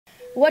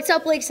What's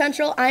up, Lake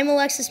Central? I'm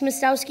Alexis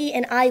Mostowski,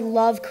 and I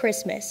love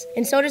Christmas.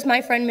 And so does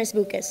my friend, Miss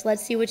Vukas.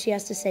 Let's see what she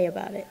has to say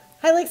about it.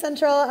 Hi, Lake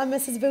Central. I'm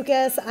Mrs.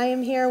 Vukas. I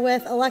am here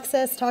with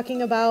Alexis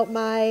talking about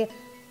my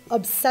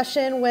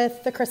obsession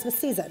with the Christmas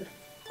season.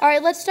 All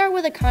right, let's start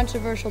with a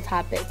controversial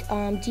topic.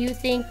 Do you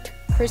think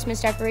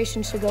Christmas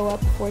decorations should go up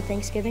before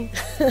Thanksgiving?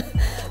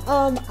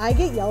 I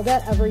get yelled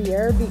at every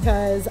year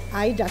because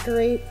I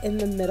decorate in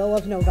the middle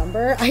of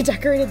November. I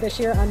decorated this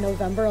year on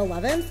November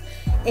 11th,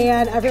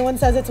 and everyone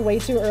says it's way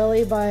too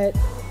early, but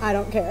I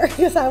don't care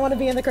because I want to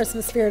be in the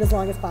Christmas spirit as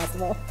long as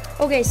possible.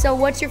 Okay, so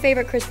what's your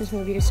favorite Christmas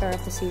movie to start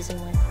off the season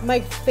with? My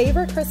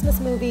favorite Christmas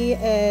movie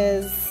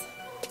is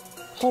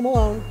Home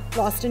Alone,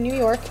 Lost in New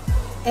York.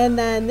 And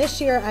then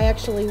this year I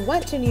actually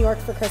went to New York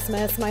for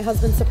Christmas. My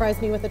husband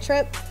surprised me with a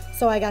trip,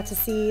 so I got to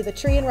see the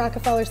tree in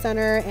Rockefeller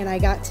Center, and I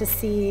got to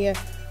see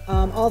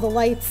all the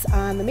lights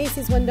on the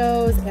Macy's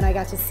windows, and I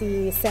got to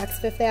see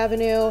Saks Fifth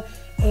Avenue.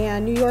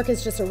 And New York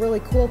is just a really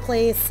cool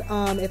place.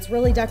 It's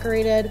really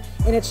decorated,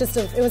 and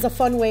it was a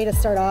fun way to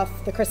start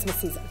off the Christmas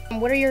season.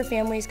 What are your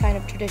family's kind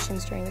of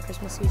traditions during the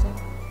Christmas season?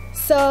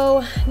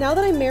 So now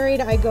that I'm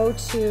married, I go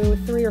to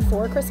 3 or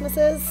 4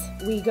 Christmases.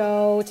 We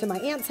go to my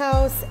aunt's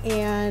house,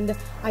 and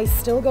I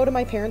still go to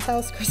my parents'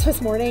 house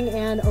Christmas morning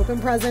and open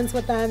presents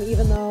with them,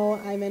 even though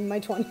I'm in my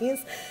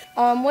 20s.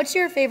 What's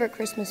your favorite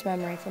Christmas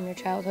memory from your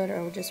childhood,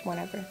 or just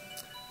whenever?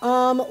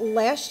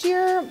 Last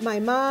year, my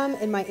mom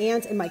and my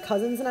aunt and my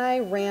cousins and I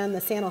ran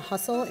the Santa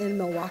Hustle in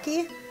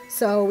Milwaukee.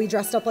 So we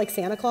dressed up like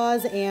Santa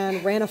Claus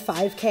and ran a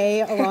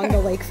 5K along the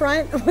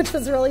lakefront, which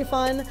was really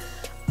fun.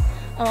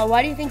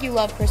 Why do you think you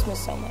love Christmas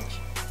so much?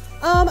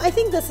 I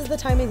think this is the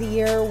time of the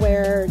year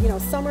where,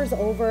 summer's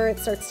over, it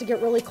starts to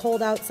get really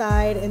cold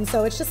outside, and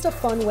so it's just a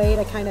fun way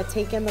to kind of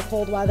take in the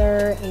cold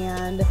weather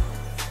and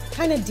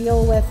kind of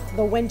deal with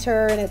the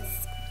winter, and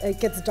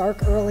it gets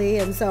dark early,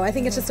 and so I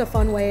think it's just a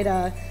fun way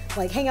to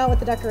hang out with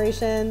the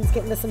decorations,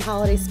 get into some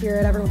holiday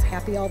spirit. Everyone's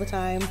happy all the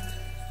time.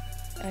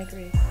 I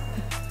agree.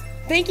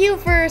 Thank you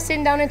for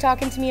sitting down and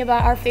talking to me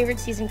about our favorite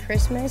season,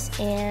 Christmas,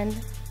 and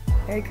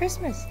Merry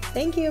Christmas.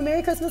 Thank you.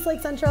 Merry Christmas,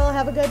 Lake Central.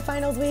 Have a good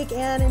finals week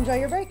and enjoy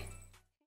your break.